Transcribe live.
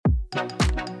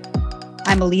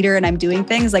I'm a leader and I'm doing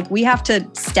things. Like, we have to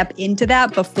step into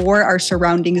that before our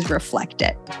surroundings reflect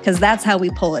it, because that's how we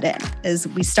pull it in, is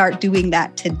we start doing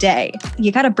that today.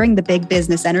 You got to bring the big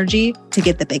business energy to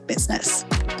get the big business.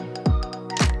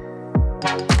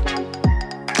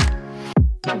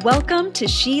 Welcome to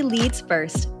She Leads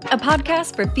First, a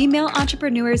podcast for female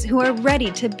entrepreneurs who are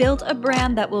ready to build a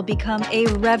brand that will become a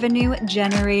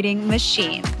revenue-generating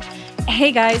machine.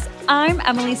 Hey guys, I'm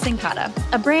Emily Sincata,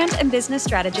 a brand and business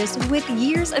strategist with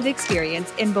years of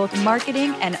experience in both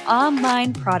marketing and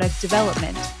online product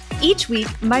development. Each week,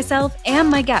 myself and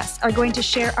my guests are going to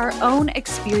share our own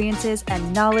experiences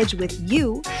and knowledge with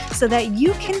you so that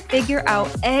you can figure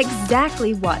out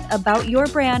exactly what about your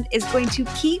brand is going to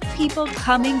keep people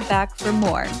coming back for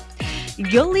more.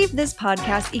 You'll leave this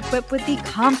podcast equipped with the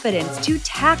confidence to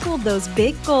tackle those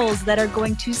big goals that are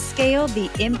going to scale the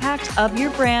impact of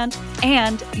your brand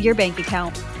and your bank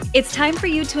account. It's time for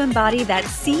you to embody that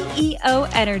CEO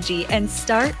energy and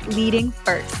start leading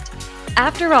first.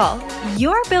 After all,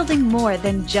 you're building more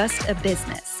than just a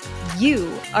business.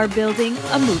 You are building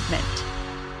a movement.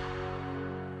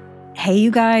 Hey,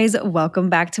 you guys, welcome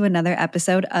back to another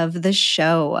episode of the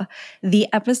show. The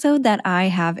episode that I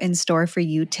have in store for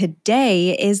you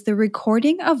today is the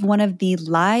recording of one of the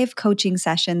live coaching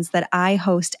sessions that I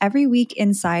host every week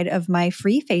inside of my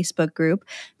free Facebook group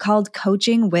called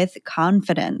Coaching with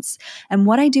Confidence. And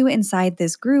what I do inside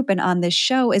this group and on this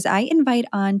show is I invite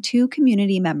on 2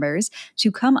 community members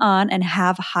to come on and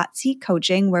have hot seat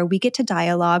coaching where we get to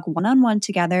dialogue one-on-one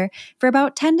together for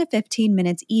about 10 to 15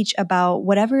 minutes each about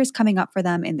whatever is coming up for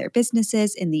them in their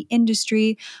businesses, in the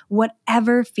industry,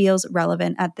 whatever feels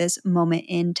relevant at this moment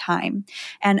in time.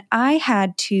 And I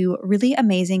had 2 really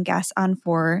amazing guests on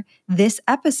for this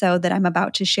episode that I'm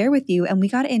about to share with you. And we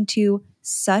got into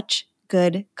such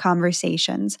good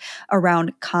conversations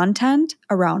around content,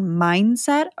 around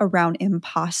mindset, around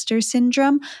imposter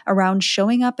syndrome, around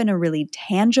showing up in a really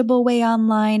tangible way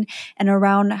online, and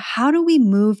around how do we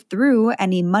move through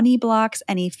any money blocks,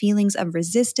 any feelings of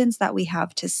resistance that we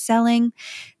have to selling.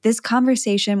 This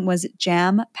conversation was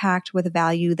jam-packed with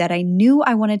value that I knew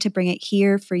I wanted to bring it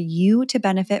here for you to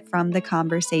benefit from the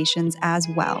conversations as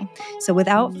well. So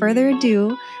without further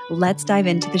ado, let's dive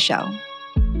into the show.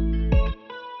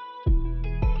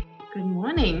 Good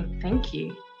morning. Thank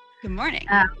you. Good morning.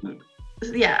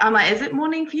 Is it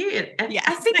morning for you? Yes.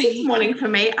 I think it's morning for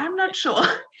me. I'm not sure.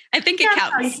 I think it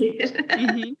counts.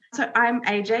 Mm-hmm. So I'm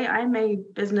AJ. I'm a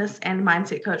business and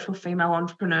mindset coach for female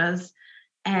entrepreneurs,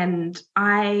 and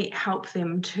I help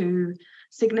them to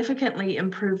significantly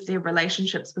improve their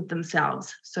relationships with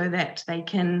themselves so that they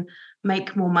can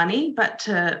make more money, but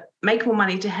to make more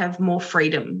money to have more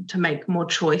freedom, to make more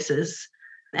choices.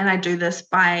 And I do this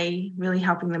by really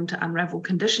helping them to unravel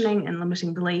conditioning and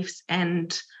limiting beliefs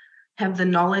and have the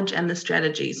knowledge and the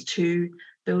strategies to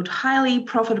build highly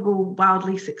profitable,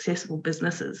 wildly successful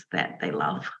businesses that they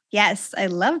love. Yes, I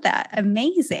love that.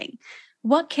 Amazing.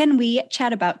 What can we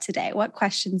chat about today? What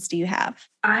questions do you have?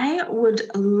 I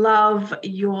would love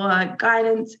your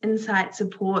guidance, insight,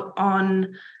 support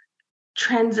on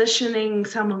transitioning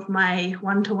some of my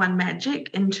one-to-one magic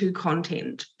into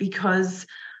content, because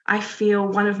I feel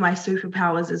one of my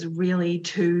superpowers is really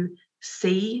to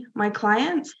see my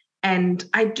clients. And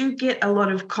I do get a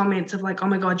lot of comments of like, oh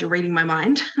my God, you're reading my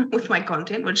mind with my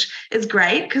content, which is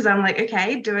great because I'm like,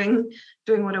 okay, doing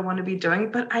what I want to be doing.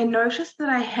 But I noticed that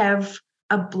I have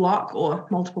a block or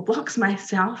multiple blocks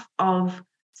myself of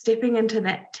stepping into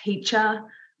that teacher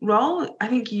role. I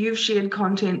think you've shared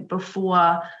content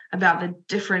before about the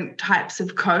different types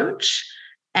of coach.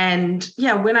 And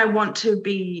yeah, when I want to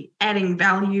be adding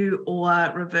value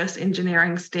or reverse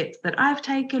engineering steps that I've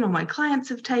taken or my clients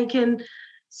have taken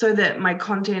so that my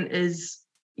content is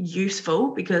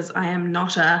useful, because I am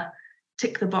not a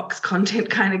tick the box content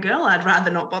kind of girl. I'd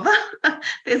rather not bother.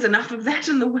 There's enough of that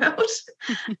in the world.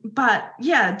 But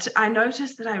yeah, I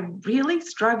noticed that I really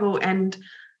struggle and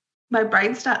my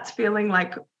brain starts feeling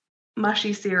like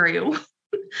mushy cereal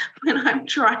when I'm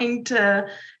trying to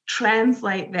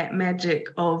translate that magic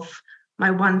of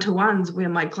my one-to-ones where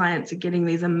my clients are getting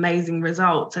these amazing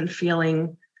results and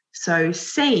feeling so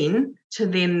seen, to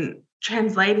then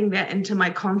translating that into my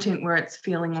content where it's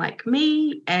feeling like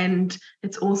me and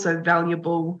it's also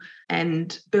valuable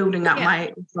and building up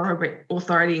my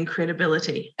authority and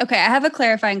credibility. Okay, I have a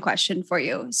clarifying question for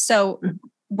you. So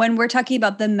when we're talking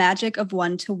about the magic of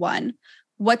one-to-one,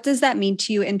 What does that mean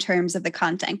to you in terms of the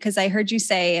content? Because I heard you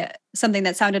say something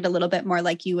that sounded a little bit more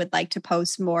like you would like to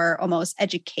post more almost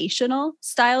educational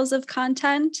styles of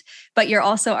content, but you're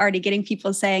also already getting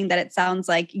people saying that it sounds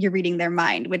like you're reading their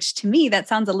mind, which to me, that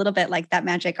sounds a little bit like that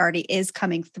magic already is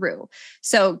coming through.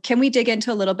 So can we dig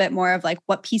into a little bit more of like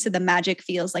what piece of the magic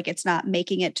feels like it's not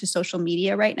making it to social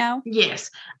media right now? Yes,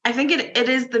 I think it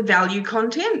is the value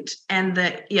content and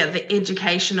the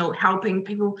educational, helping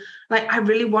people. Like I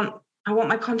want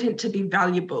my content to be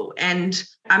valuable. And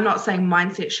I'm not saying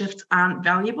mindset shifts aren't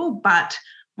valuable, but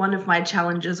one of my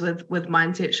challenges with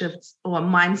mindset shifts or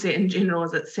mindset in general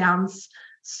is it sounds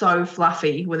so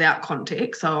fluffy without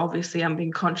context. So obviously I'm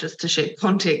being conscious to share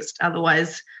context,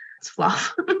 otherwise it's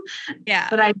fluff. Yeah.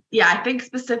 But I think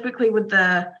specifically with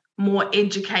the more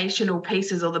educational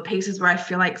pieces or the pieces where I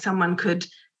feel like someone could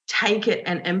take it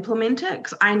and implement it.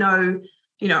 Because I know,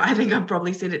 I think I've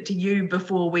probably said it to you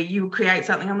before where you create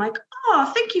something. I'm like,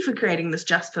 oh, thank you for creating this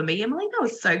just for me, Emily. That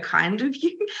was so kind of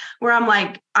you. Where I'm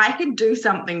like, I could do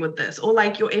something with this. Or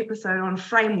like your episode on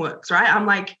frameworks, right? I'm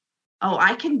like, oh,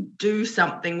 I can do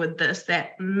something with this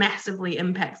that massively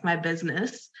impacts my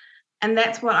business. And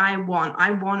that's what I want. I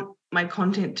want my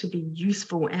content to be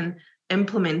useful and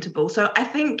implementable. So I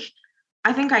think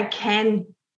I can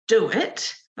do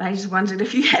it. But I just wondered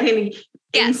if you had any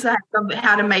insights on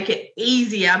how to make it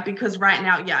easier, because right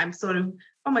now, I'm sort of,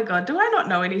 oh my God, do I not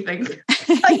know anything?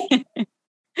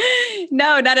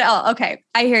 No, not at all. Okay.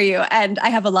 I hear you. And I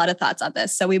have a lot of thoughts on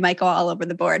this. So we might go all over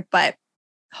the board, but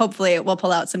hopefully we'll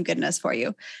pull out some goodness for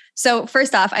you. So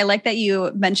first off, I like that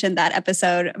you mentioned that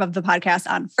episode of the podcast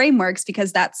on frameworks,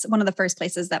 because that's one of the first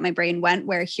places that my brain went,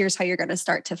 where here's how you're going to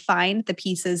start to find the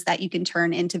pieces that you can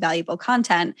turn into valuable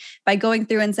content by going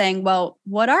through and saying, well,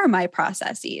 what are my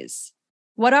processes?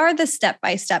 What are the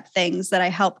step-by-step things that I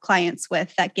help clients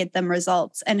with that get them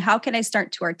results? And how can I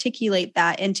start to articulate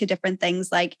that into different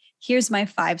things like, here's my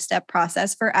 5-step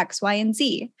process for X, Y, and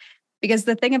Z. Because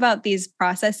the thing about these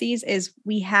processes is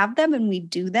we have them and we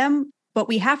do them, but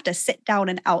we have to sit down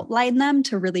and outline them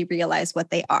to really realize what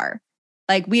they are.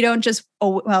 Like we don't just,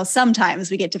 sometimes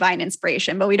we get divine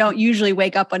inspiration, but we don't usually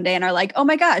wake up one day and are like, oh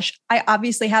my gosh, I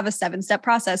obviously have a 7-step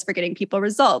process for getting people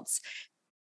results.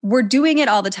 We're doing it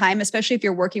all the time, especially if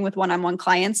you're working with one-on-one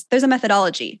clients. There's a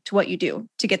methodology to what you do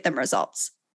to get them results.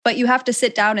 But you have to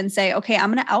sit down and say, okay,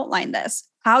 I'm going to outline this.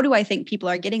 How do I think people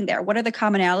are getting there? What are the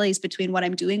commonalities between what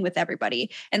I'm doing with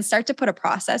everybody? And start to put a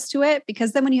process to it.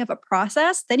 Because then when you have a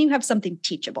process, then you have something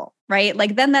teachable, right?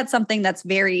 Like then that's something that's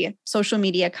very social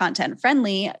media content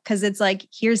friendly, because it's like,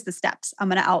 here's the steps. I'm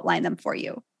going to outline them for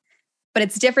you. But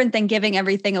it's different than giving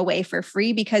everything away for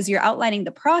free, because you're outlining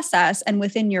the process, and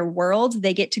within your world,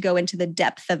 they get to go into the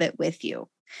depth of it with you.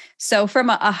 So from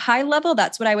a high level,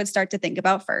 that's what I would start to think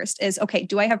about first is, okay,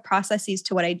 do I have processes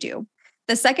to what I do?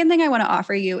 The second thing I want to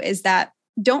offer you is that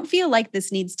don't feel like this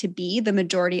needs to be the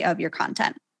majority of your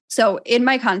content. So in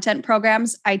my content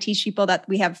programs, I teach people that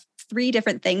we have 3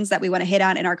 different things that we want to hit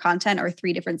on in our content, or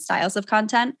 3 different styles of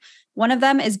content. One of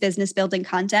them is business building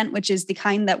content, which is the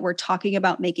kind that we're talking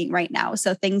about making right now.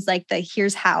 So things like the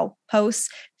here's how posts,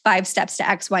 5 steps to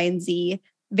X, Y, and Z,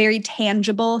 very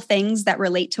tangible things that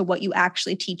relate to what you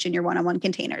actually teach in your one-on-one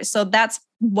containers. So that's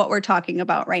what we're talking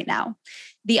about right now.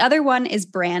 The other one is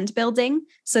brand building.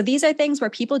 So these are things where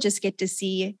people just get to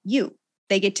see you.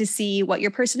 They get to see what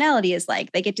your personality is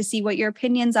like. They get to see what your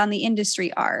opinions on the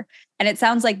industry are. And it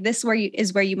sounds like this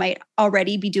is where you might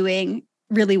already be doing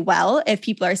really well if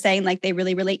people are saying like they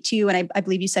really relate to you. And I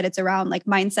believe you said it's around like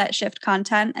mindset shift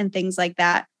content and things like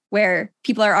that, where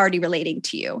people are already relating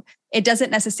to you. It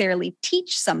doesn't necessarily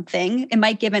teach something. It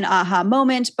might give an aha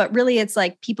moment, but really it's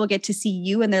like people get to see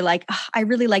you and they're like, oh, I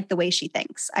really like the way she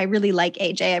thinks. I really like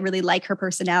AJ. I really like her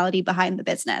personality behind the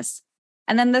business.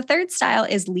 And then the third style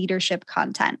is leadership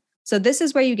content. So this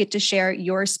is where you get to share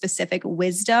your specific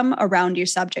wisdom around your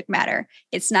subject matter.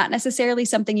 It's not necessarily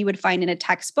something you would find in a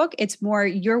textbook. It's more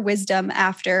your wisdom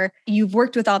after you've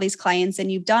worked with all these clients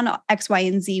and you've done X, Y,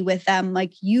 and Z with them.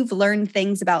 Like you've learned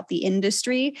things about the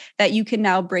industry that you can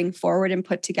now bring forward and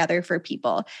put together for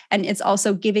people. And it's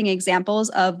also giving examples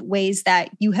of ways that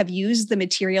you have used the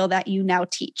material that you now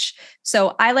teach.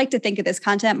 So I like to think of this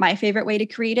content. My favorite way to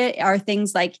create it are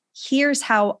things like, here's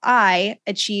how I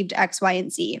achieved X, Y,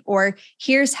 and Z, or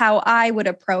here's how I would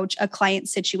approach a client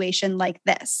situation like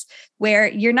this, where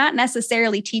you're not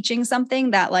necessarily teaching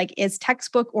something that like is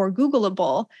textbook or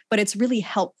Googleable, but it's really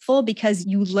helpful because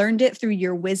you learned it through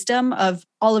your wisdom of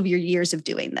all of your years of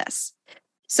doing this.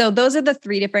 So those are the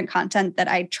 3 different content that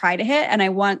I try to hit. And I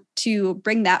want to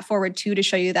bring that forward too, to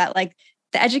show you that like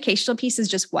the educational piece is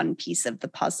just one piece of the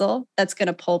puzzle that's going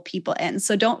to pull people in.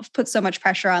 So don't put so much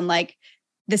pressure on like,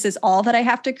 this is all that I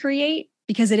have to create,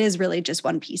 because it is really just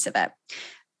one piece of it.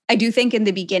 I do think in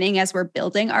the beginning, as we're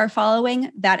building our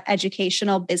following, that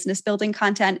educational business building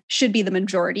content should be the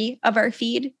majority of our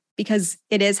feed, because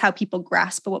it is how people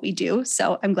grasp what we do.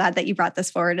 So I'm glad that you brought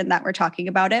this forward and that we're talking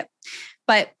about it.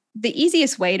 But the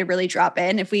easiest way to really drop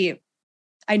in,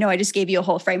 I know I just gave you a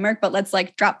whole framework, but let's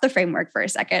drop the framework for a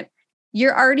second.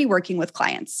 You're already working with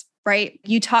clients, right?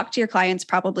 You talk to your clients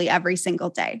probably every single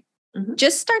day. Mm-hmm.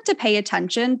 Just start to pay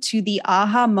attention to the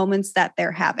aha moments that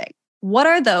they're having. What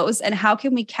are those, and how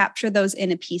can we capture those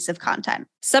in a piece of content?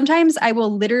 Sometimes I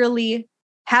will literally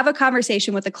have a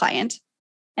conversation with a client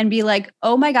and be like,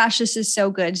 oh my gosh, this is so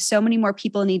good. So many more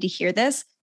people need to hear this.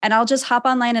 And I'll just hop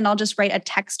online and I'll just write a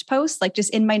text post,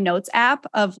 just in my notes app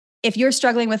of, if you're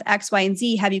struggling with X, Y, and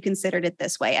Z, have you considered it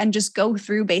this way? And just go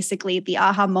through basically the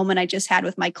aha moment I just had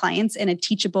with my clients in a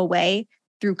teachable way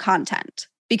through content.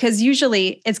 Because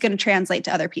usually it's going to translate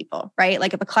to other people, right?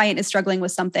 If a client is struggling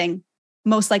with something,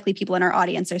 most likely people in our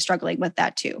audience are struggling with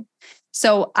that too.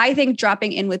 So I think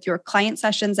dropping in with your client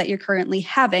sessions that you're currently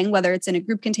having, whether it's in a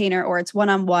group container or it's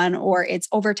one-on-one or it's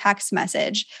over text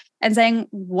message, and saying,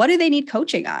 what do they need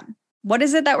coaching on? What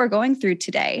is it that we're going through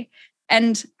today?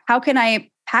 And how can I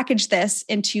package this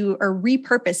into, or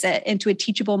repurpose it into, a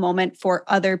teachable moment for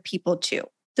other people too?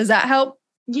 Does that help?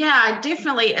 Yeah,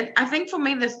 definitely. I think for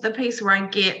me, the piece where I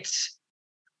get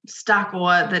stuck or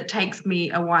that takes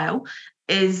me a while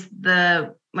is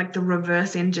the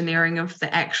reverse engineering of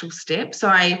the actual step.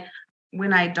 So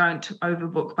when I don't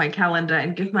overbook my calendar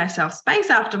and give myself space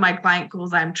after my client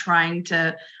calls, I'm trying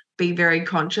to be very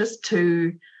conscious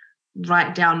to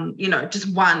write down,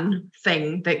 just one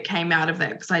thing that came out of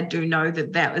that, because I do know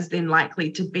that was then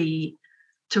likely to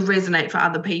resonate for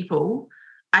other people.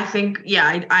 I think,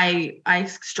 I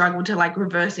struggle to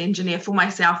reverse engineer for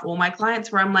myself or my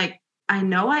clients, where I'm like, I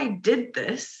know I did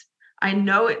this. I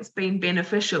know it's been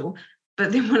beneficial.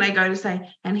 But then when I go to say,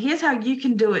 and here's how you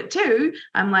can do it too,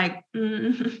 I'm like,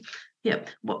 yeah,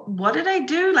 what did I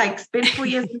do? Spend 4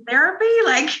 years in therapy?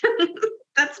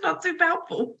 That's not super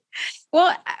helpful.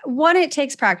 Well, one, it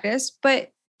takes practice,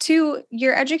 but two,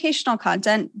 your educational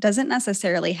content doesn't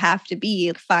necessarily have to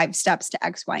be 5 steps to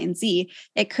X, Y, and Z.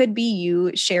 It could be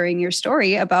you sharing your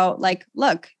story about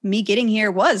look, me getting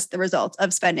here was the result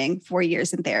of spending 4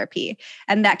 years in therapy.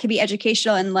 And that could be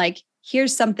educational and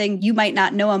here's something you might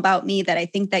not know about me that I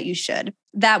think that you should.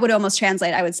 That would almost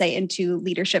translate, I would say, into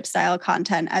leadership style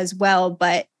content as well.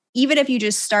 But even if you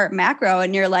just start macro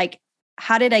and you're like,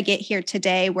 how did I get here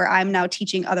today where I'm now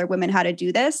teaching other women how to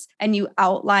do this? And you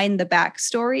outline the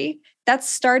backstory, that's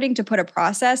starting to put a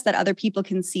process that other people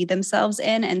can see themselves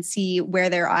in and see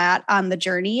where they're at on the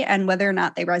journey and whether or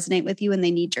not they resonate with you and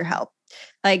they need your help.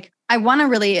 I want to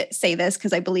really say this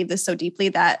because I believe this so deeply,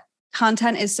 that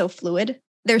content is so fluid.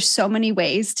 There's so many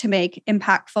ways to make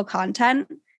impactful content.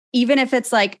 Even if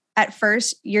it's at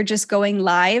first you're just going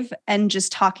live and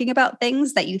just talking about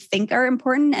things that you think are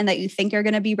important and that you think are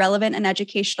going to be relevant and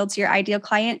educational to your ideal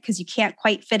client, because you can't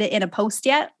quite fit it in a post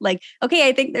yet. Okay,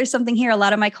 I think there's something here. A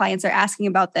lot of my clients are asking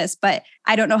about this, but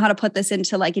I don't know how to put this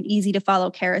into an easy to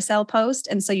follow carousel post.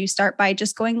 And so you start by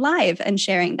just going live and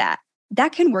sharing that.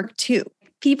 That can work too.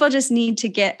 People just need to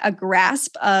get a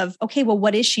grasp of, okay, well,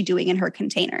 what is she doing in her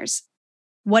containers?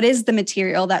 What is the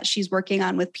material that she's working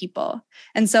on with people?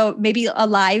 And so maybe a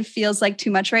live feels like too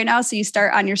much right now. So you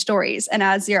start on your stories. And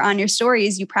as you're on your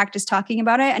stories, you practice talking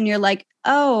about it. And you're like,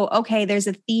 oh, okay, there's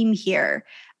a theme here.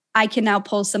 I can now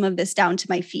pull some of this down to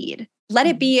my feed. Let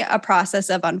it be a process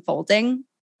of unfolding.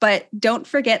 But don't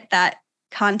forget that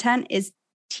content is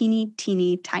teeny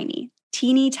tiny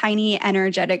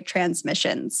energetic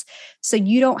transmissions. So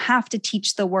you don't have to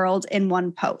teach the world in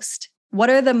one post. What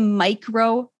are the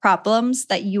micro problems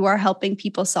that you are helping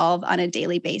people solve on a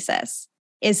daily basis?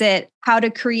 Is it how to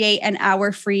create an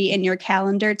hour free in your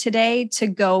calendar today to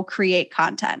go create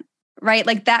content, right?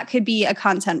 That could be a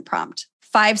content prompt.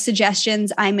 5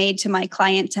 suggestions I made to my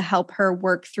client to help her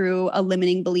work through a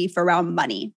limiting belief around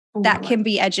money. That can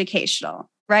be educational,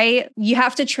 right? You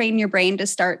have to train your brain to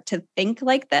start to think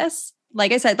like this.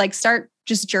 Like I said, start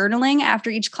just journaling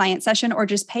after each client session, or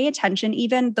just pay attention.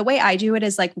 Even the way I do it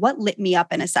is what lit me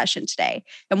up in a session today?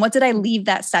 And what did I leave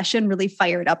that session really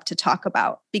fired up to talk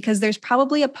about? Because there's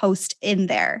probably a post in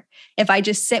there. If I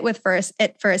just sit with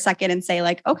it for a second and say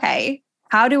okay,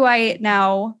 how do I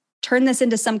now turn this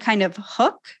into some kind of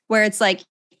hook where it's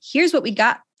here's what we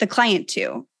got the client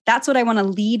to. That's what I want to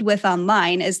lead with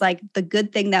online is the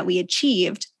good thing that we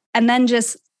achieved. And then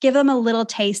just give them a little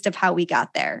taste of how we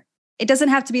got there. It doesn't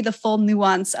have to be the full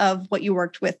nuance of what you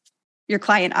worked with your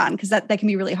client on, because that can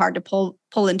be really hard to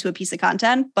pull into a piece of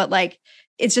content. But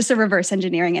it's just a reverse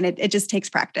engineering, and it just takes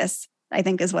practice, I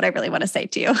think, is what I really want to say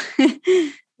to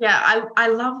you. Yeah, I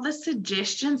love the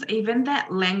suggestions, even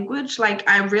that language. Like,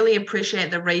 I really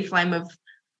appreciate the reframe of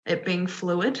it being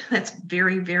fluid. That's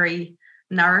very, very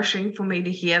nourishing for me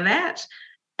to hear that.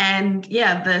 And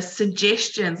yeah, the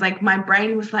suggestions, like my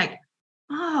brain was like,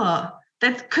 oh,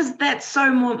 that's because that's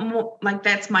so more like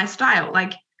that's my style.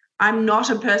 Like, I'm not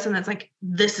a person that's like,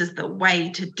 this is the way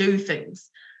to do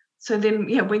things. So then,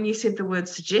 yeah, when you said the word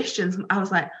suggestions, I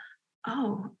was like,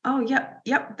 yep,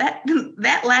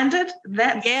 that landed.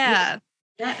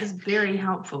 That is very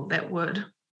helpful, that word.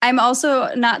 I'm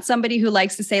also not somebody who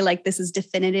likes to say like, this is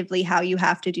definitively how you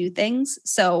have to do things.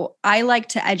 So I like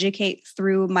to educate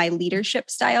through my leadership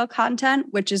style content,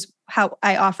 which is how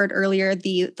I offered earlier,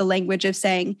 the language of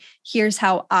saying, here's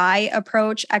how I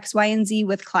approach X, Y, and Z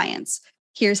with clients.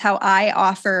 Here's how I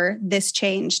offer this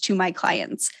change to my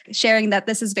clients, sharing that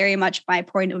this is very much my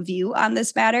point of view on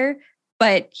this matter,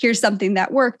 but here's something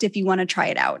that worked if you want to try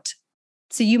it out.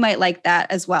 So you might like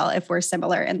that as well if we're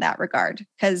similar in that regard,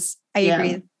 because I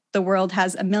agree. The world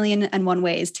has 1,000,001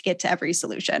 ways to get to every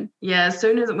solution. Yeah, as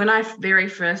soon as when I very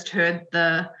first heard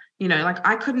like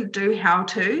I couldn't do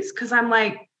how-tos because I'm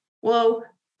like, well,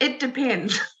 it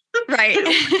depends. Right.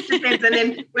 It depends. And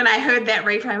then when I heard that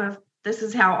reframe of this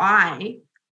is how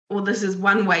or this is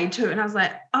one way too, and I was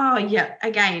like, oh yeah,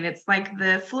 again, it's like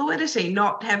the fluidity,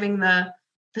 not having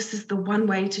this is the one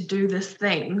way to do this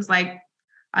thing. It's like,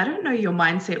 I don't know your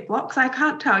mindset blocks. I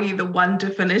can't tell you the one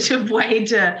definitive way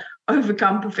to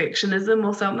overcome perfectionism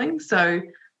or something. So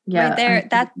yeah. Right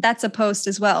there, that's a post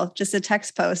as well, just a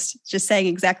text post, just saying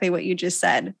exactly what you just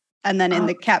said. And then in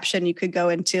the caption, you could go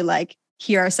into like,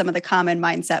 here are some of the common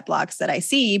mindset blocks that I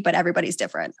see, but everybody's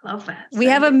different. Love that. We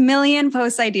have 1,000,000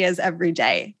 post ideas every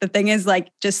day. The thing is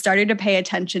like just starting to pay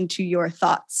attention to your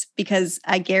thoughts, because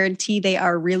I guarantee they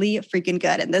are really freaking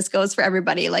good. And this goes for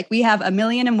everybody. Like we have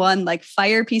 1,000,001 like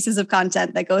fire pieces of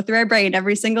content that go through our brain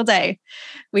every single day.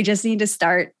 We just need to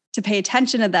start to pay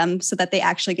attention to them so that they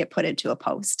actually get put into a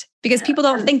post, because people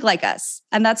don't think like us.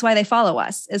 And that's why they follow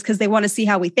us, is because they want to see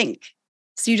how we think.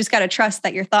 So you just got to trust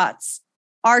that your thoughts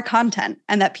are content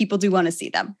and that people do want to see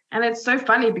them. And it's so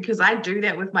funny because I do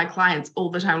that with my clients all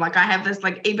the time. Like I have this,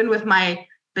 like even with my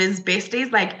biz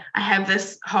besties, like I have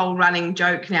this whole running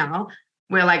joke now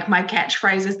where like my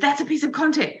catchphrase is, that's a piece of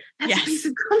content. That's a piece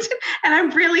of content. And I'm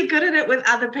really good at it with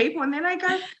other people. And then I go,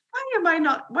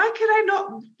 why could I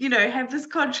not, have this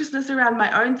consciousness around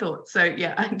my own thoughts? So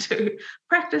yeah, I do.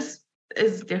 Practice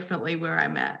is definitely where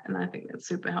I'm at. And I think that's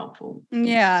super helpful.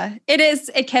 Yeah, it is.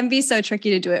 It can be so tricky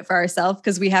to do it for ourselves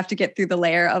because we have to get through the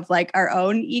layer of like our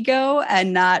own ego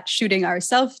and not shooting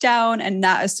ourselves down and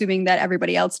not assuming that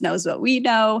everybody else knows what we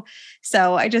know.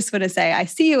 So I just want to say, I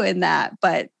see you in that,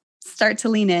 but start to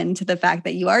lean into the fact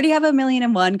that you already have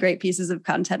 1,000,001 great pieces of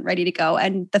content ready to go.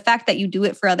 And the fact that you do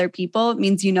it for other people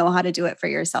means you know how to do it for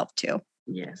yourself too.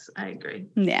 Yes, I agree.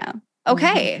 Yeah.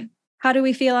 Okay. Mm-hmm. How do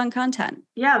we feel on content?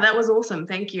 Yeah, that was awesome.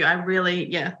 Thank you.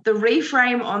 The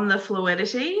reframe on the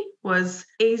fluidity was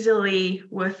easily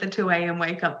worth the 2 a.m.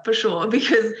 wake up for sure,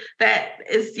 because that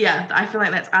is, I feel like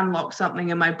that's unlocked something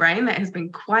in my brain that has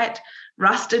been quite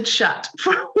rusted shut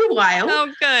for a while.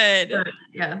 Oh, good. So,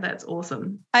 yeah, that's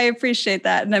awesome. I appreciate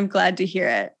that. And I'm glad to hear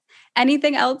it.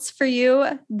 Anything else for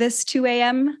you this 2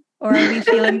 a.m.? Or are we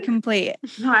feeling complete?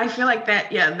 No, I feel like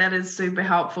that is super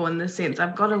helpful in the sense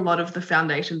I've got a lot of the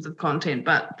foundations of content,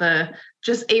 but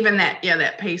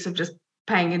that piece of just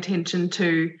paying attention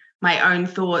to my own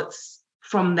thoughts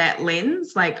from that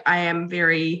lens. Like I am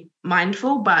very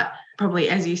mindful, but probably,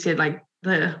 as you said, like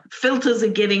the filters are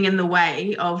getting in the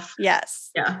way of. Yes.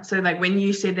 Yeah. So like when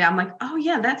you said that, I'm like, oh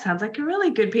yeah, that sounds like a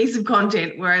really good piece of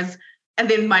content. And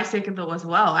then my second thought was,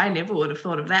 well, I never would have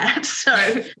thought of that. So,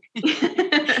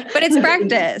 but it's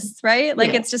practice, right?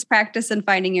 Like it's just practice and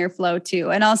finding your flow too.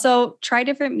 And also try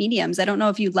different mediums. I don't know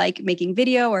if you like making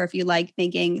video or if you like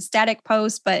making static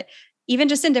posts, but even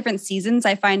just in different seasons,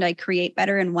 I find I create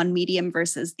better in one medium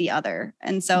versus the other.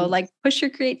 And so like push your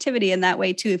creativity in that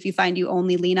way too. If you find you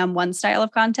only lean on one style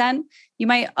of content, you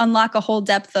might unlock a whole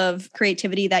depth of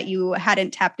creativity that you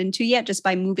hadn't tapped into yet just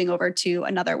by moving over to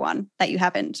another one that you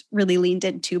haven't really leaned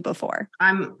into before.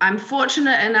 I'm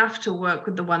fortunate enough to work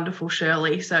with the wonderful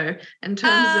Shirley. So in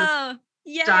terms of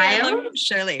style, I love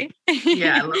Shirley.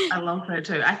 I love her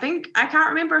too. I can't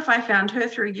remember if I found her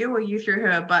through you or you through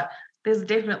her, but there's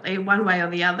definitely one way or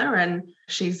the other, and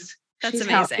she's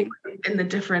amazing in the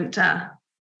different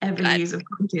avenues of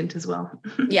content as well.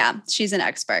 Yeah, she's an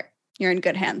expert. You're in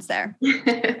good hands there.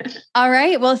 All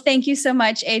right. Well, thank you so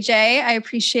much, AJ. I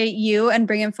appreciate you and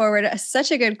bringing forward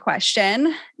such a good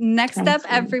question. Next up,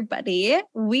 everybody,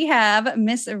 we have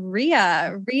Miss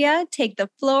Ria. Ria, take the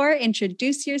floor,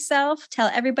 introduce yourself,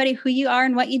 tell everybody who you are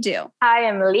and what you do. Hi,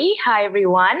 Emily. Hi,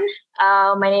 everyone.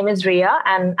 My name is Ria,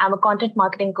 and I'm a content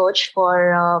marketing coach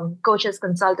for coaches,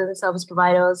 consultants, service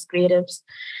providers, creatives.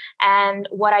 And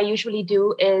what I usually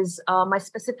do is my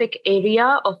specific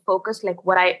area of focus, like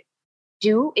what I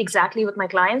do exactly with my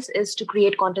clients, is to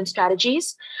create content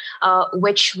strategies,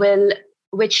 which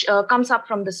comes up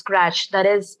from the scratch. That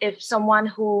is, if someone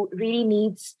who really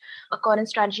needs a content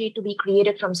strategy to be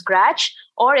created from scratch,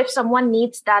 or if someone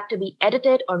needs that to be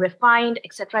edited or refined,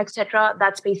 etc.,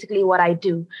 that's basically what I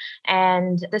do.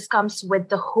 And this comes with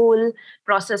the whole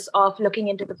process of looking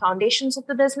into the foundations of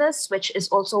the business, which is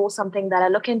also something that I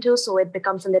look into. So it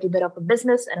becomes a little bit of a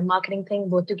business and a marketing thing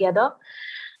both together.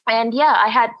 And I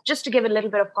had, just to give a little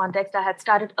bit of context, I had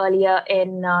started earlier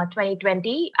in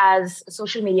 2020 as a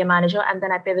social media manager, and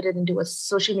then I pivoted into a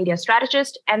social media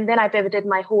strategist, and then I pivoted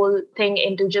my whole thing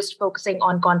into just focusing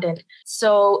on content.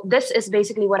 So this is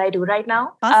basically what I do right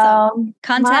now. Awesome.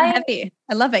 Content heavy.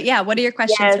 I love it. Yeah. What are your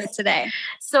questions for today?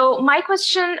 So my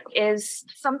question is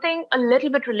something a little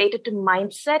bit related to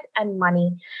mindset and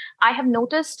money. I have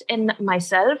noticed in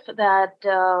myself that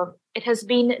it has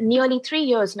been nearly 3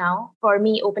 years now for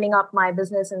me opening up my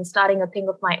business and starting a thing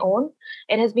of my own.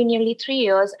 It has been nearly 3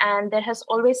 years, and there has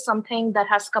always something that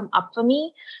has come up for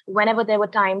me whenever there were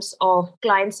times of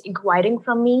clients inquiring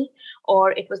from me,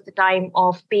 or it was the time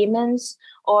of payments,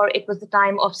 or it was the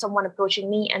time of someone approaching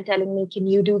me and telling me, can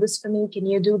you do this for me? Can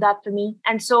you do that for me?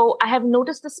 And so I have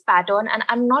noticed this pattern, and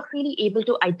I'm not really able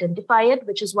to identify it,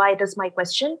 which is why it is my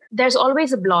question. There's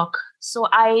always a block. So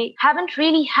I haven't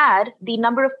really had the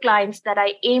number of clients that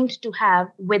I aimed to have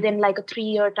within like a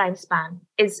 3-year time span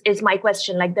is my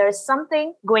question. Like there is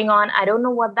something going on. I don't know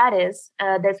what that is.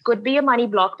 There could be a money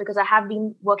block because I have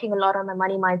been working a lot on my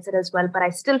money mindset as well, but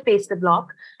I still face the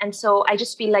block. And so I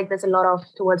just feel like there's a lot of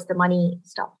towards the money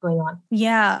stuff going on.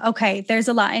 Yeah. Okay. There's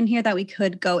a lot in here that we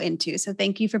could go into. So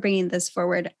thank you for bringing this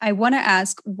forward. I want to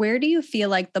ask, where do you feel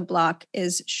like the block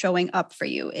is showing up for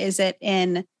you? Is it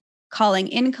in calling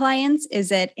in clients?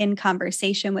 Is it in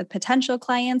conversation with potential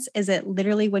clients? Is it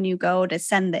literally when you go to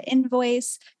send the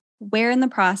invoice? Where in the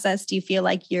process do you feel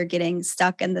like you're getting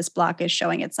stuck and this block is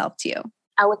showing itself to you?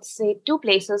 I would say 2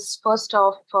 places. First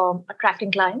off,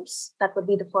 attracting clients. That would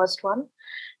be the first one.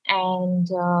 And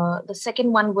the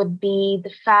second one would be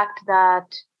the fact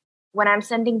that when I'm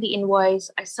sending the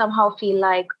invoice, I somehow feel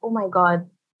like, oh my God,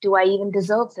 do I even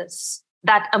deserve this?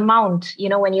 That amount,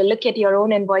 when you look at your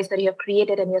own invoice that you have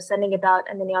created and you're sending it out,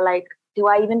 and then you're like, do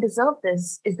I even deserve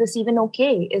this? Is this even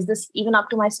okay? Is this even up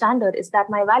to my standard? Is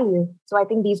that my value? So I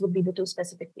think these would be the 2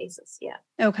 specific places. Yeah.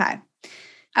 Okay.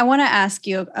 I want to ask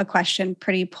you a question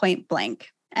pretty point blank.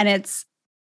 And it's,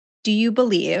 do you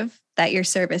believe that your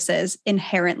services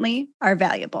inherently are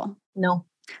valuable? No.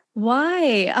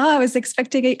 Why? Oh, I was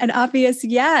expecting an obvious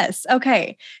yes.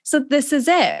 Okay. So this is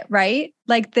it, right?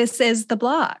 Like this is the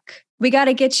block. We got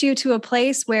to get you to a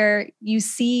place where you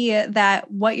see that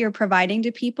what you're providing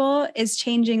to people is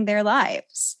changing their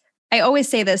lives. I always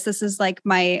say this is like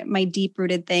my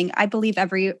deep-rooted thing. I believe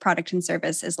every product and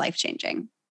service is life-changing.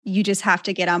 You just have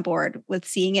to get on board with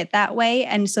seeing it that way,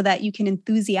 and so that you can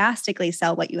enthusiastically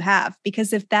sell what you have.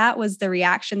 Because if that was the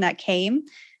reaction that came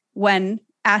when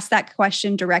asked that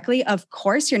question directly, of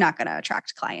course you're not going to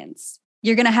attract clients.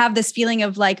 You're going to have this feeling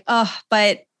of like, oh,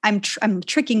 but I'm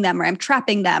tricking them, or I'm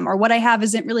trapping them, or what I have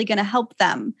isn't really going to help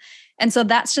them. And so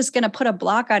that's just going to put a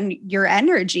block on your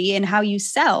energy and how you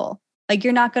sell. Like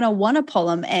you're not going to want to pull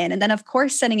them in. And then of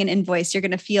course, sending an invoice, you're going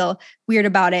to feel weird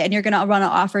about it, and you're going to want to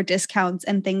offer discounts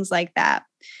and things like that.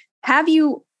 Have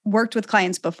you worked with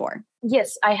clients before?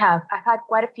 Yes, I have. I've had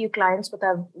quite a few clients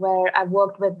where I've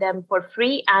worked with them for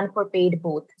free and for paid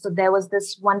both. So there was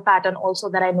this one pattern also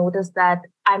that I noticed that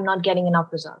I'm not getting enough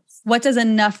results. What does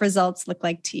enough results look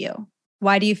like to you?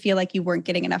 Why do you feel like you weren't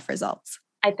getting enough results?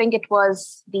 I think it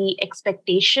was the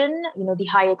expectation, the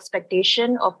high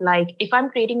expectation of like, if I'm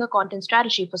creating a content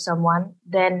strategy for someone,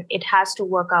 then it has to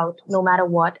work out no matter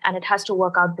what. And it has to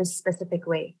work out this specific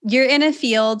way. You're in a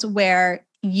field where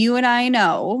you and I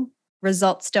know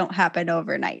results don't happen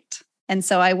overnight. And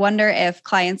so I wonder if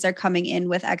clients are coming in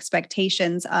with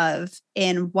expectations of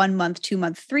in 1 month, 2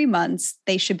 months, 3 months,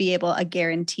 they should be able a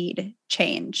guaranteed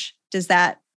change. Does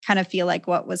that kind of feel like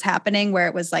what was happening, where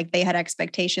it was like they had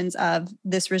expectations of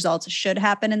this result should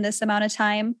happen in this amount of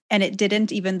time and it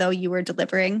didn't, even though you were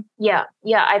delivering? Yeah.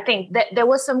 I think that there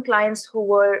were some clients who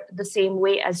were the same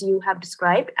way as you have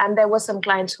described. And there were some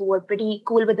clients who were pretty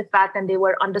cool with the fact and they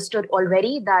were understood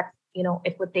already that,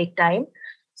 it would take time.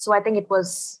 So I think it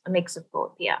was a mix of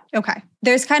both. Yeah. Okay.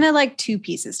 There's kind of like two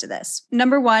pieces to this.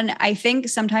 Number one, I think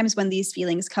sometimes when these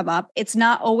feelings come up, it's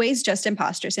not always just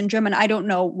imposter syndrome. And I don't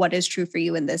know what is true for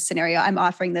you in this scenario. I'm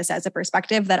offering this as a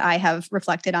perspective that I have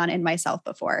reflected on in myself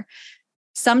before.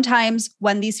 Sometimes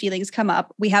when these feelings come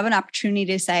up, we have an opportunity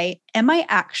to say, am I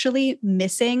actually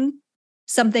missing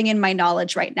something in my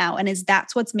knowledge right now? And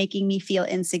that's what's making me feel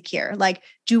insecure? Like,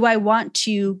 do I want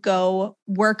to go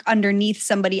work underneath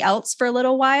somebody else for a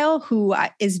little while who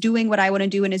is doing what I want to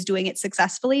do and is doing it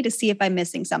successfully to see if I'm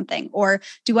missing something? Or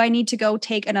do I need to go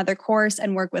take another course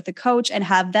and work with a coach and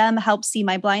have them help see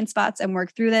my blind spots and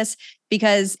work through this?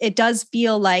 Because it does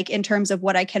feel like, in terms of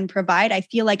what I can provide, I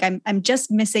feel like I'm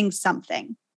just missing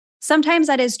something. Sometimes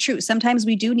that is true. Sometimes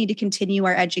we do need to continue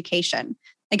our education.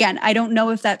 Again, I don't know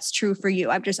if that's true for you.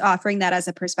 I'm just offering that as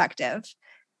a perspective.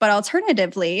 But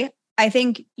alternatively, I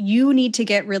think you need to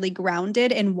get really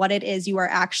grounded in what it is you are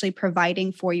actually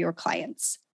providing for your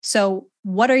clients. So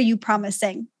what are you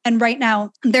promising? And right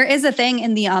now, there is a thing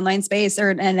in the online space,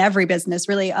 or in every business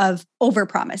really, of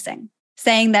overpromising,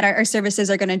 saying that our services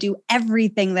are going to do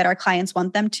everything that our clients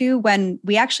want them to, when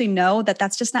we actually know that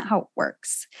that's just not how it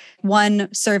works. One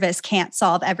service can't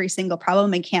solve every single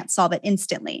problem and can't solve it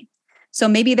instantly. So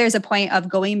maybe there's a point of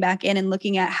going back in and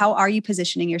looking at, how are you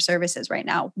positioning your services right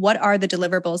now? What are the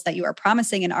deliverables that you are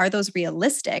promising? And are those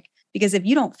realistic? Because if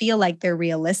you don't feel like they're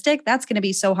realistic, that's going to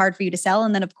be so hard for you to sell.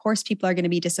 And then of course, people are going to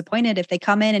be disappointed if they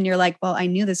come in and you're like, well, I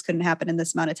knew this couldn't happen in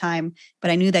this amount of time, but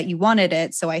I knew that you wanted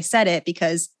it. So I said it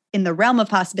because in the realm of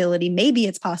possibility, maybe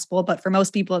it's possible, but for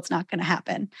most people, it's not going to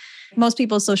happen. Most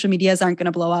people's social medias aren't going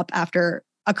to blow up after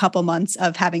a couple months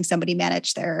of having somebody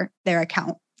manage their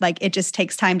account. Like, it just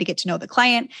takes time to get to know the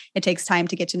client. It takes time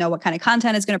to get to know what kind of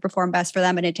content is going to perform best for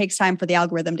them. And it takes time for the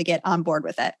algorithm to get on board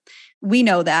with it. We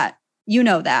know that. You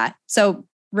know that. So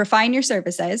refine your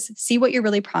services, see what you're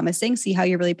really promising, see how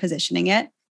you're really positioning it.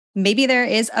 Maybe there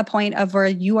is a point of where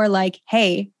you are like,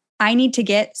 hey, I need to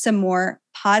get some more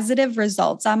positive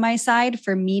results on my side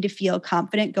for me to feel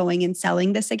confident going and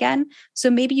selling this again. So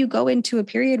maybe you go into a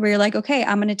period where you're like, okay,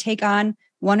 I'm going to take on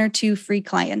 1 or 2 free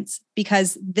clients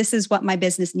because this is what my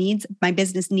business needs. My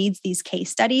business needs these case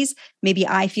studies. Maybe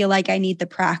I feel like I need the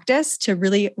practice to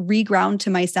really reground to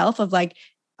myself of like,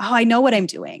 oh, I know what I'm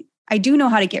doing. I do know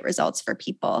how to get results for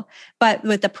people. But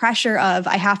with the pressure of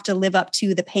I have to live up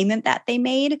to the payment that they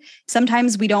made,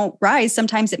 sometimes we don't rise.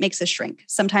 Sometimes it makes us shrink.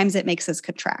 Sometimes it makes us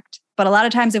contract. But a lot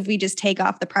of times if we just take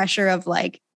off the pressure of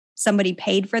like, somebody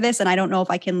paid for this and I don't know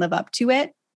if I can live up to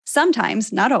it,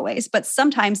 sometimes, not always, but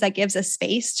sometimes that gives us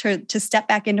space to step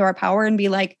back into our power and be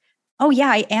like, oh yeah,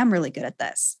 I am really good at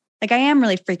this. Like, I am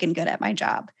really freaking good at my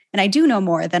job. And I do know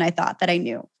more than I thought that I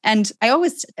knew. And I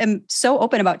always am so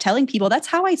open about telling people that's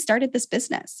how I started this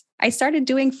business. I started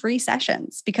doing free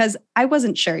sessions because I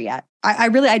wasn't sure yet. I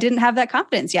didn't have that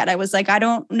confidence yet. I was like, I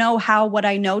don't know how what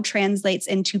I know translates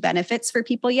into benefits for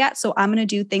people yet. So I'm going to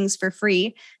do things for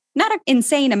free. Not an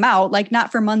insane amount, like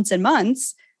not for months and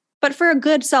months, but for a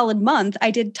good solid month,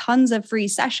 I did tons of free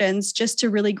sessions just to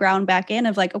really ground back in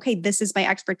of like, okay, this is my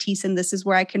expertise and this is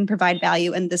where I can provide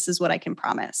value and this is what I can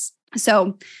promise.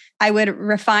 So I would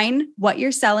refine what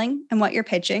you're selling and what you're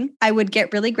pitching. I would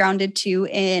get really grounded too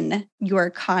in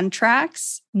your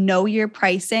contracts, know your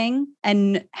pricing,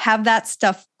 and have that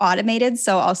stuff automated.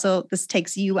 So also this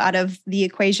takes you out of the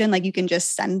equation. Like, you can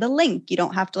just send the link. You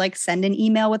don't have to like send an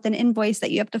email with an invoice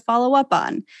that you have to follow up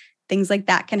on. Things like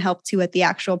that can help too at the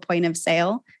actual point of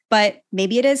sale. But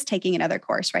maybe it is taking another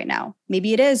course right now.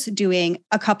 Maybe it is doing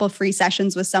a couple free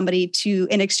sessions with somebody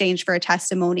in exchange for a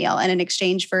testimonial and in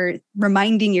exchange for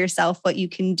reminding yourself what you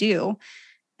can do.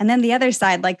 And then the other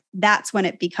side, like, that's when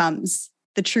it becomes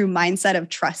the true mindset of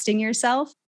trusting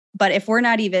yourself. But if we're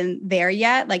not even there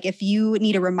yet, like if you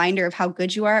need a reminder of how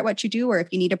good you are at what you do, or if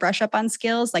you need to brush up on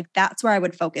skills, like that's where I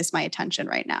would focus my attention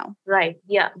right now. Right.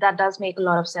 Yeah, that does make a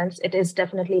lot of sense. It is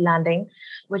definitely landing,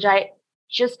 which I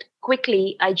just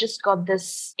got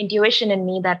this intuition in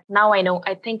me that now I know.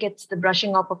 I think it's the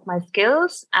brushing up of my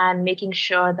skills and making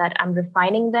sure that I'm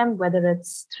refining them, whether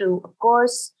it's through a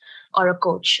course or a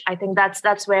coach. I think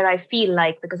that's where I feel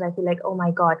like, because I feel like, oh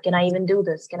my God, can I even do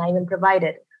this? Can I even provide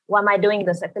it? Why am I doing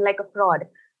this? I feel like a fraud.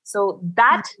 So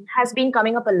that has been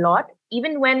coming up a lot,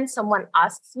 even when someone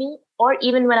asks me, or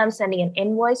even when I'm sending an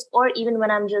invoice, or even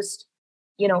when I'm just,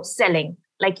 selling.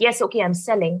 Like, yes, okay, I'm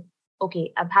selling,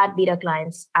 okay, I've had beta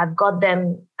clients. I've got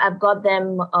them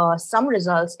some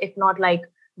results, if not like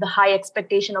the high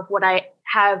expectation of what I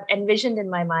have envisioned in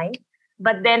my mind.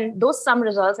 But then those some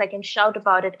results, I can shout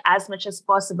about it as much as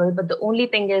possible. But the only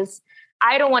thing is,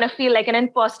 I don't want to feel like an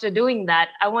imposter doing that.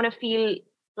 I want to feel,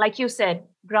 like you said,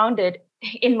 grounded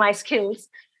in my skills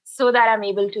so that I'm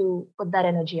able to put that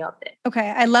energy out there. Okay.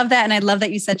 I love that. And I love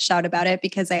that you said shout about it,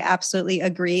 because I absolutely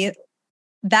agree.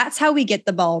 That's how we get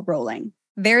the ball rolling.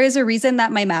 There is a reason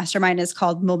that my mastermind is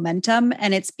called Momentum.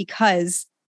 And it's because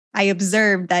I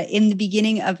observed that in the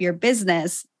beginning of your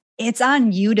business, it's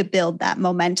on you to build that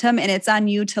momentum. And it's on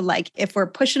you to, like, if we're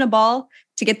pushing a ball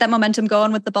to get that momentum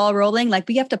going with the ball rolling, like,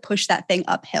 we have to push that thing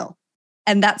uphill.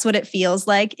 And that's what it feels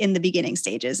like in the beginning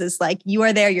stages. Is like you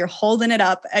are there, you're holding it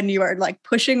up and you are like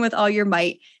pushing with all your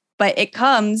might. But it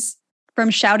comes from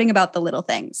shouting about the little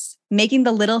things, making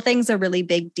the little things a really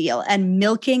big deal, and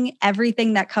milking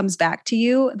everything that comes back to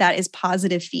you that is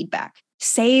positive feedback.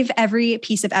 Save every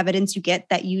piece of evidence you get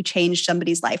that you changed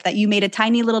somebody's life, that you made a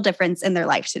tiny little difference in their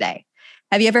life today.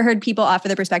 Have you ever heard people offer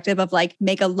the perspective of like,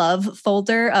 make a love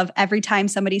folder of every time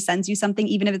somebody sends you something,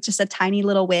 even if it's just a tiny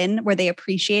little win where they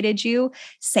appreciated you?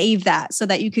 Save that so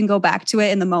that you can go back to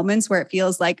it in the moments where it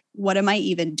feels like, what am I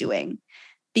even doing?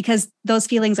 Because those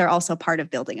feelings are also part of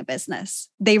building a business.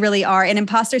 They really are. And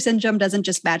imposter syndrome doesn't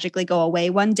just magically go away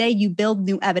one day. You build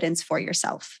new evidence for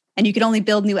yourself. And you can only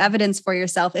build new evidence for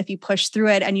yourself if you push through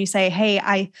it and you say, hey,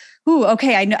 I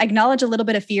acknowledge a little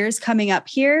bit of fears coming up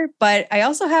here, but I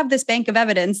also have this bank of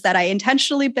evidence that I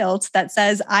intentionally built that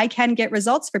says I can get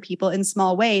results for people in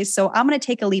small ways. So I'm going to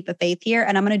take a leap of faith here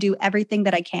and I'm going to do everything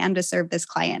that I can to serve this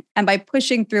client. And by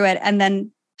pushing through it and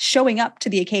then showing up to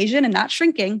the occasion and not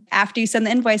shrinking after you send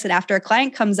the invoice and after a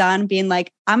client comes on, being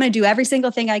like, I'm going to do every single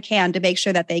thing I can to make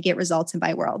sure that they get results in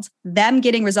my world. Them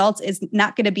getting results is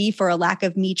not going to be for a lack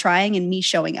of me trying and me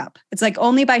showing up. It's like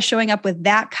only by showing up with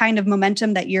that kind of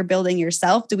momentum that you're building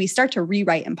yourself do we start to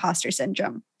rewrite imposter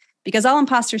syndrome. Because all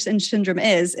imposter syndrome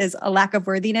is a lack of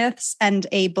worthiness and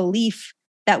a belief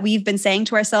that we've been saying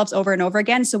to ourselves over and over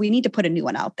again. So we need to put a new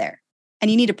one out there. And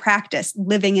you need to practice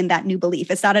living in that new belief.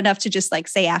 It's not enough to just like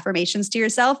say affirmations to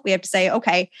yourself. We have to say,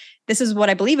 okay, this is what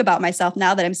I believe about myself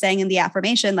now that I'm saying in the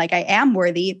affirmation, like I am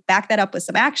worthy, back that up with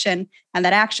some action. And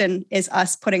that action is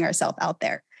us putting ourselves out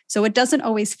there. So it doesn't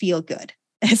always feel good.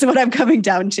 Is what I'm coming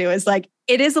down to, is like,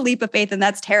 it is a leap of faith and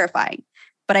that's terrifying.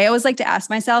 But I always like to ask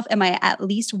myself, am I at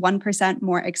least 1%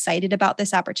 more excited about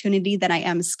this opportunity than I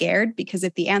am scared? Because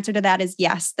if the answer to that is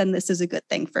yes, then this is a good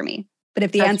thing for me. But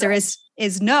if the answer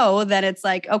is no, then it's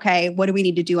like, okay, what do we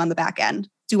need to do on the back end?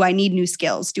 Do I need new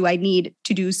skills? Do I need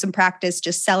to do some practice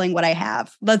just selling what I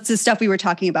have? That's the stuff we were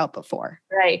talking about before.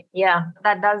 Right. Yeah,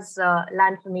 that does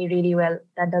land for me really well.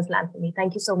 That does land for me.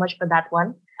 Thank you so much for that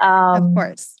one. Of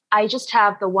course. I just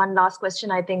have the one last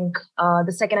question. I think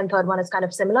the second and third one is kind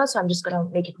of similar, so I'm just going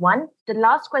to make it one. The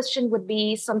last question would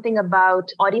be something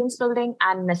about audience building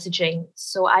and messaging.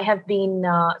 So I have been,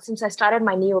 since I started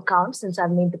my new account, since I've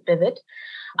made the pivot,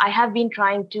 I have been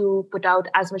trying to put out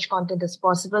as much content as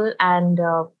possible. And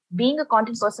being a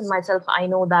content person myself, I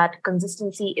know that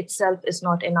consistency itself is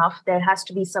not enough. There has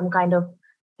to be some kind of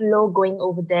flow going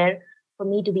over there for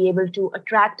me to be able to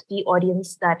attract the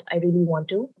audience that I really want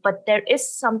to. But there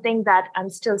is something that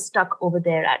I'm still stuck over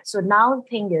there at. So now the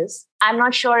thing is, I'm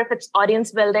not sure if it's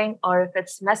audience building or if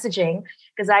it's messaging,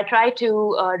 because I try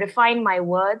to refine my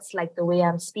words, like the way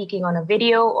I'm speaking on a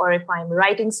video, or if I'm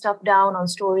writing stuff down on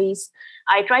stories.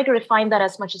 I try to refine that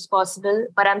as much as possible,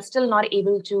 but I'm still not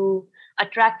able to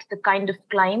attract the kind of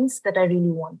clients that I really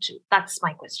want to. That's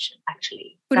my question,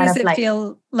 actually. Who does it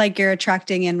feel like you're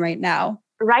attracting in right now?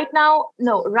 Right now,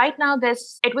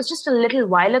 it was just a little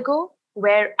while ago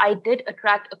where I did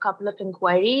attract a couple of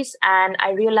inquiries and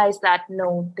I realized that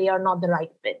no, they are not the right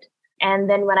fit. And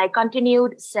then when I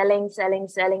continued selling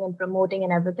and promoting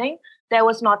and everything, there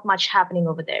was not much happening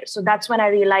over there. So that's when I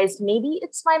realized maybe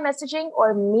it's my messaging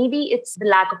or maybe it's the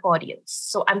lack of audience.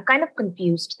 So I'm kind of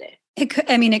confused there.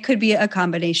 It could be a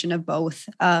combination of both.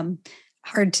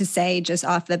 Hard to say just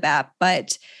off the bat,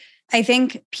 but I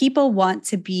think people want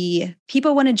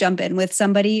to jump in with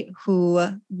somebody who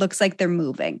looks like they're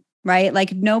moving, right?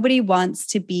 Like nobody wants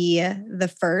to be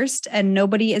the first and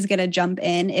nobody is going to jump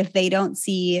in if they don't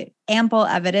see ample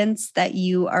evidence that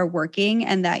you are working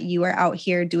and that you are out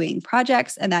here doing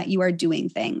projects and that you are doing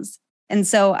things. And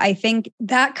so I think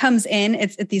that comes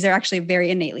in, these are actually very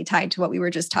innately tied to what we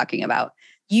were just talking about.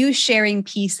 You sharing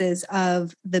pieces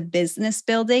of the business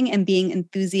building and being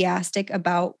enthusiastic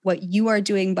about what you are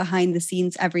doing behind the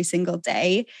scenes every single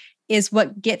day is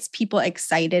what gets people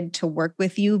excited to work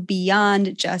with you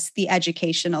beyond just the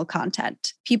educational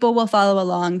content. People will follow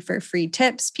along for free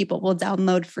tips. People will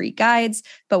download free guides.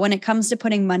 But when it comes to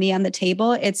putting money on the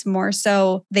table, it's more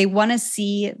so they want to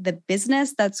see the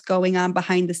business that's going on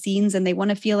behind the scenes, and they want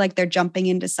to feel like they're jumping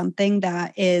into something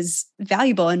that is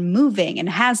valuable and moving and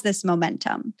has this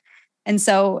momentum. And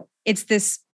so it's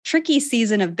this tricky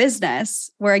season of business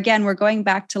where, again, we're going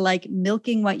back to like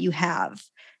milking what you have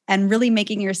and really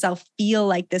making yourself feel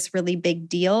like this really big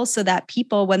deal so that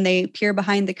people, when they peer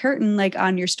behind the curtain, like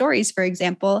on your stories, for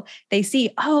example, they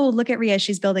see, oh, look at Ria,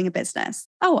 she's building a business.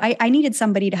 Oh, I needed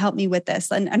somebody to help me with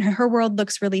this. And her world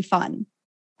looks really fun.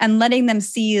 And letting them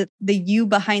see the you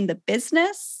behind the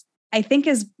business, I think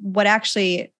is what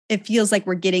actually it feels like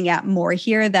we're getting at more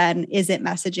here than is it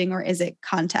messaging or is it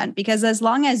content? Because as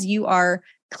long as you are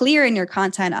clear in your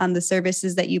content on the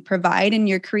services that you provide and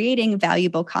you're creating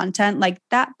valuable content, like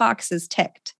that box is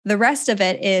ticked. The rest of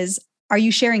it is, are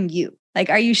you sharing you? Like,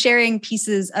 are you sharing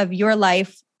pieces of your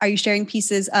life? Are you sharing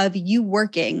pieces of you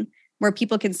working where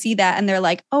people can see that and they're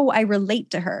like, oh, I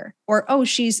relate to her, or, oh,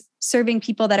 she's serving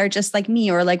people that are just like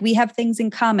me, or like we have things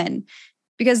in common.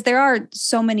 Because there are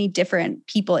so many different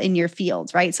people in your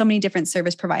field, right? So many different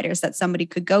service providers that somebody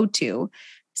could go to.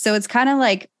 So it's kind of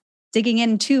like digging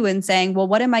into and saying, well,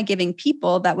 what am I giving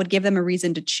people that would give them a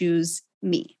reason to choose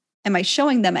me? Am I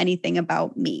showing them anything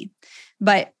about me?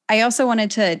 But I also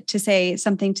wanted to say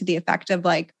something to the effect of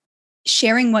like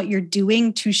sharing what you're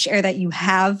doing to share that you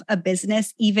have a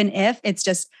business, even if it's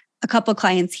just a couple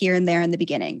clients here and there in the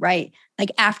beginning, right?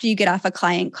 Like after you get off a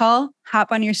client call,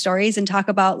 hop on your stories and talk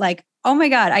about like, oh my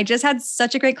God, I just had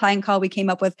such a great client call. We came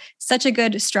up with such a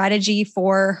good strategy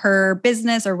for her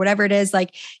business or whatever it is.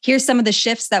 Like, here's some of the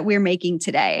shifts that we're making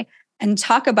today, and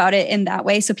talk about it in that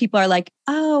way. So people are like,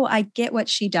 oh, I get what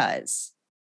she does.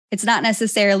 It's not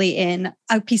necessarily in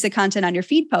a piece of content on your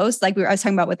feed post. Like I was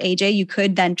talking about with AJ, you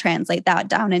could then translate that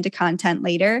down into content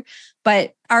later.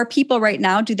 But are people right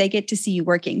now, do they get to see you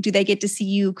working? Do they get to see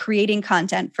you creating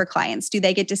content for clients? Do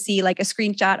they get to see like a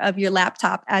screenshot of your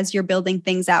laptop as you're building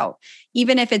things out?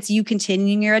 Even if it's you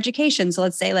continuing your education. So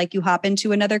let's say like you hop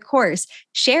into another course,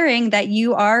 sharing that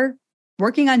you are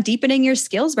working on deepening your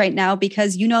skills right now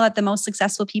because you know that the most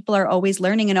successful people are always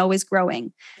learning and always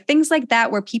growing. Things like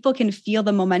that where people can feel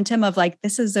the momentum of like,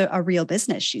 this is a real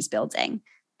business she's building.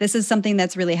 This is something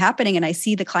that's really happening. And I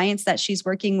see the clients that she's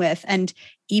working with. And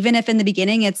even if in the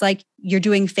beginning, it's like you're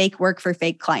doing fake work for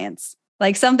fake clients,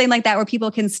 like something like that, where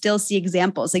people can still see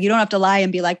examples. Like you don't have to lie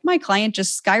and be like, my client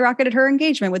just skyrocketed her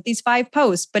engagement with these 5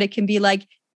 posts, but it can be like,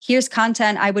 here's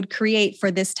content I would create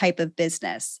for this type of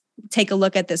business. Take a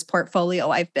look at this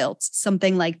portfolio I've built,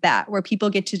 something like that, where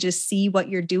people get to just see what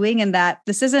you're doing and that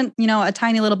this isn't, a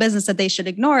tiny little business that they should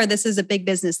ignore. This is a big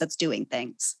business that's doing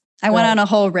things. I went on a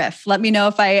whole riff. Let me know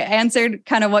if I answered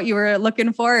kind of what you were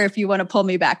looking for, or if you want to pull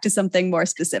me back to something more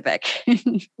specific.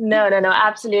 No,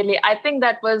 absolutely. I think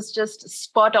that was just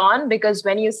spot on, because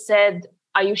when you said,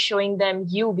 are you showing them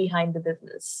you behind the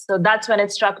business? So that's when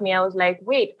it struck me. I was like,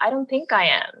 wait, I don't think I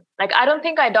am. Like, I don't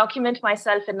think I document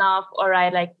myself enough, or I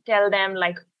like tell them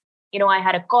like, I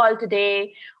had a call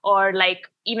today, or like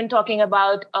even talking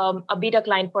about a beta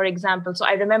client, for example. So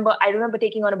I remember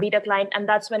taking on a beta client, and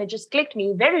that's when it just clicked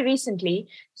me very recently.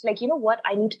 It's like, you know what,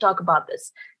 I need to talk about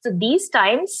this. So these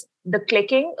times, the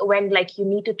clicking when like you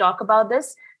need to talk about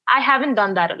this, I haven't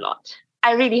done that a lot.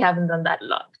 I really haven't done that a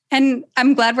lot. And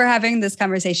I'm glad we're having this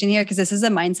conversation here, because this is a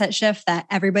mindset shift that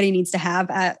everybody needs to have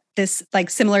at this like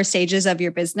similar stages of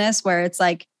your business, where it's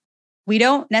like, we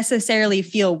don't necessarily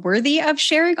feel worthy of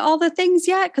sharing all the things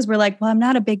yet, because we're like, well, I'm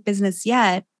not a big business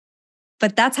yet.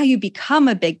 But that's how you become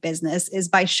a big business, is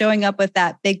by showing up with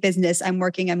that big business. I'm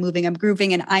working, I'm moving, I'm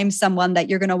grooving, and I'm someone that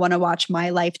you're going to want to watch my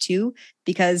life too,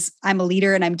 because I'm a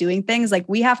leader and I'm doing things. Like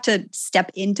we have to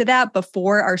step into that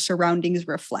before our surroundings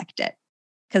reflect it,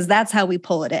 because that's how we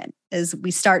pull it in, is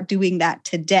we start doing that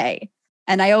today.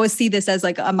 And I always see this as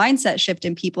like a mindset shift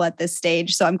in people at this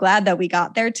stage. So I'm glad that we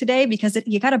got there today, because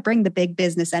you got to bring the big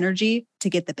business energy to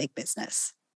get the big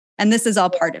business. And this is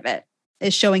all part of it,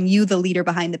 is showing you the leader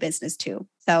behind the business too.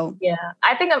 So yeah,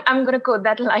 I think I'm going to quote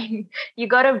that line. You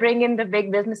got to bring in the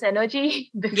big business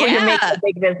energy before you make the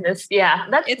big business. Yeah,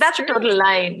 that's a total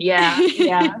line. Yeah.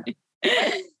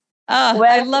 Oh, well,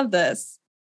 I love this.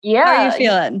 Yeah. How are you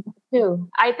feeling? Too.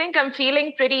 I think I'm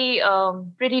feeling pretty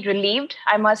relieved,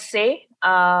 I must say.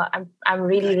 I'm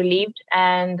really relieved,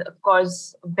 and of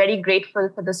course, very grateful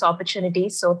for this opportunity.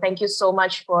 So thank you so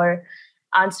much for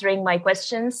answering my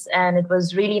questions. And it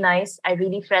was really nice. I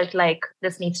really felt like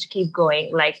this needs to keep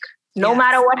going. Like no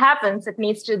matter what happens,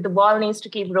 the ball needs to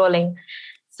keep rolling.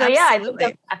 So Absolutely.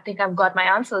 yeah, I think I've got my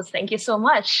answers. Thank you so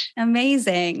much.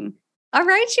 Amazing. All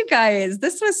right, you guys,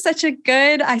 this was such a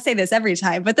good, I say this every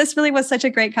time, but this really was such a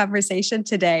great conversation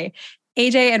today.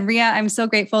 AJ and Ria, I'm so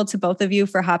grateful to both of you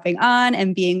for hopping on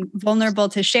and being vulnerable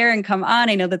to share and come on.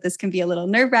 I know that this can be a little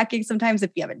nerve-wracking sometimes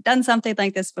if you haven't done something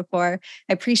like this before.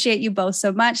 I appreciate you both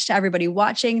so much. To everybody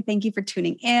watching, thank you for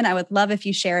tuning in. I would love if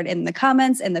you shared in the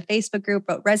comments in the Facebook group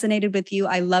what resonated with you.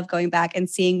 I love going back and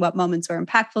seeing what moments were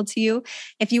impactful to you.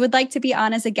 If you would like to be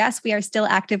on as a guest, we are still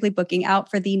actively booking out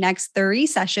for the next 3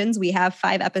 sessions. We have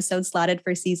 5 episodes slotted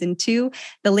for season 2.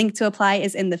 The link to apply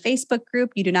is in the Facebook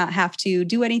group. You do not have to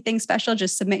do anything special.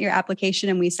 Just submit your application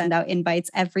and we send out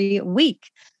invites every week.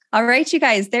 All right, you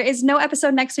guys, there is no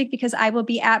episode next week because I will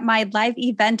be at my live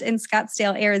event in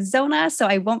Scottsdale, Arizona. So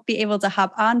I won't be able to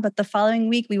hop on, but the following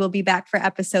week we will be back for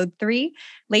episode 3.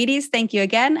 Ladies, thank you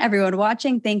again. Everyone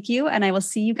watching, thank you. And I will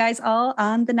see you guys all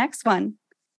on the next one.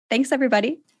 Thanks,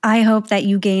 everybody. I hope that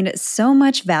you gained so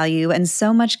much value and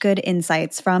so much good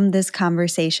insights from this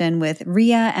conversation with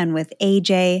Ria and with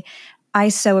AJ. I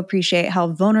so appreciate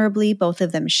how vulnerably both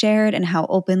of them shared and how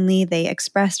openly they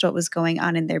expressed what was going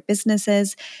on in their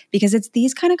businesses, because it's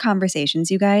these kind of conversations,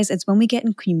 you guys. It's when we get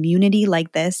in community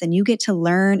like this and you get to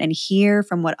learn and hear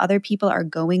from what other people are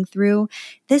going through.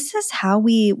 This is how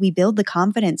we build the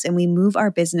confidence and we move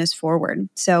our business forward.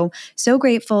 So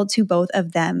grateful to both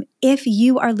of them. If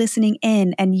you are listening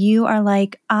in and you are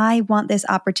like, I want this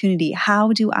opportunity,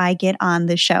 how do I get on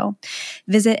the show?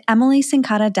 Visit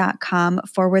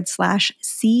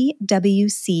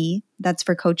emilysincata.com/CWC. That's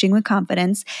for Coaching with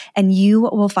Confidence. And you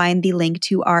will find the link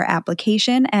to our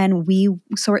application. And we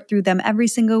sort through them every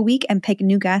single week and pick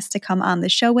new guests to come on the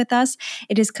show with us.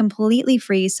 It is completely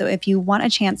free. So if you want a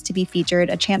chance to be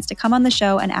featured, a chance to come on the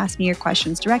show and ask me your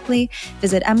questions directly,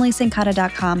 visit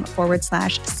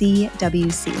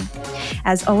emilysincata.com/CWC.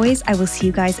 As always, I will see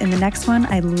you guys in the next one.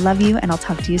 I love you and I'll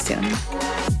talk to you soon.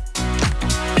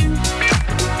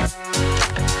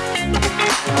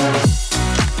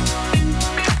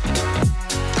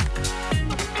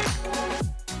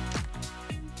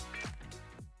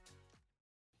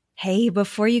 Hey,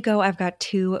 before you go, I've got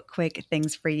 2 quick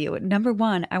things for you. Number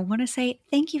 1, I want to say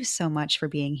thank you so much for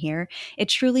being here. It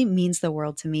truly means the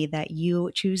world to me that you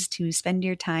choose to spend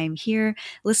your time here,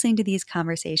 listening to these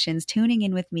conversations, tuning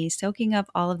in with me, soaking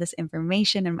up all of this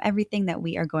information and everything that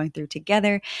we are going through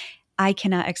together. I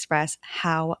cannot express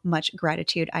how much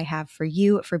gratitude I have for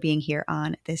you for being here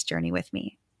on this journey with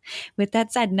me. With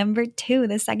that said, number 2,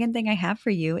 the second thing I have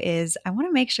for you is I want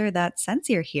to make sure that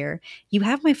since you're here, you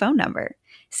have my phone number.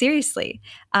 Seriously,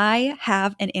 I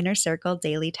have an Inner Circle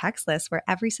daily text list where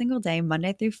every single day,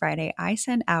 Monday through Friday, I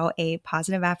send out a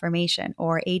positive affirmation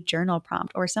or a journal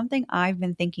prompt or something I've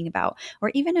been thinking about,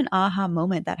 or even an aha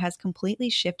moment that has completely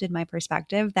shifted my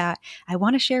perspective that I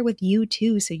want to share with you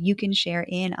too, so you can share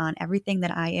in on everything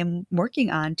that I am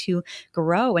working on to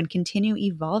grow and continue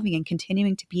evolving and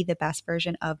continuing to be the best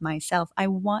version of myself. I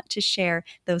want to share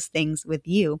those things with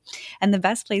you. And the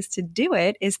best place to do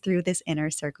it is through this Inner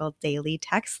Circle daily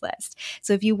text list.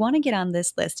 So if you want to get on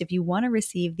this list, if you want to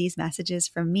receive these messages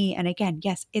from me, and again,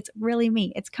 yes, it's really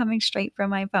me, it's coming straight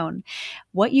from my phone.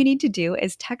 What you need to do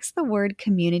is text the word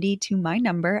community to my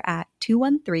number at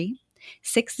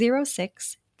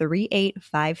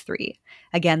 213-606-3853.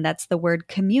 Again, that's the word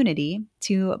community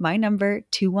to my number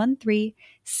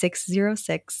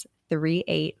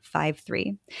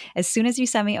 213-606-3853. As soon as you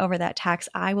send me over that text,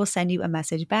 I will send you a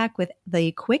message back with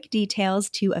the quick details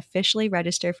to officially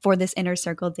register for this Inner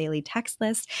Circle daily text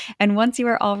list. And once you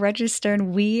are all registered,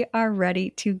 we are ready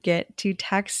to get to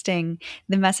texting.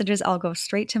 The messages all go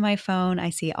straight to my phone. I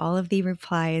see all of the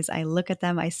replies. I look at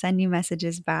them. I send you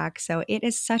messages back. So it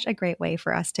is such a great way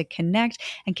for us to connect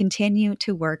and continue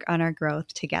to work on our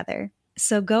growth together.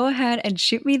 So go ahead and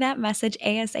shoot me that message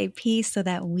ASAP so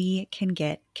that we can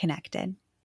get connected.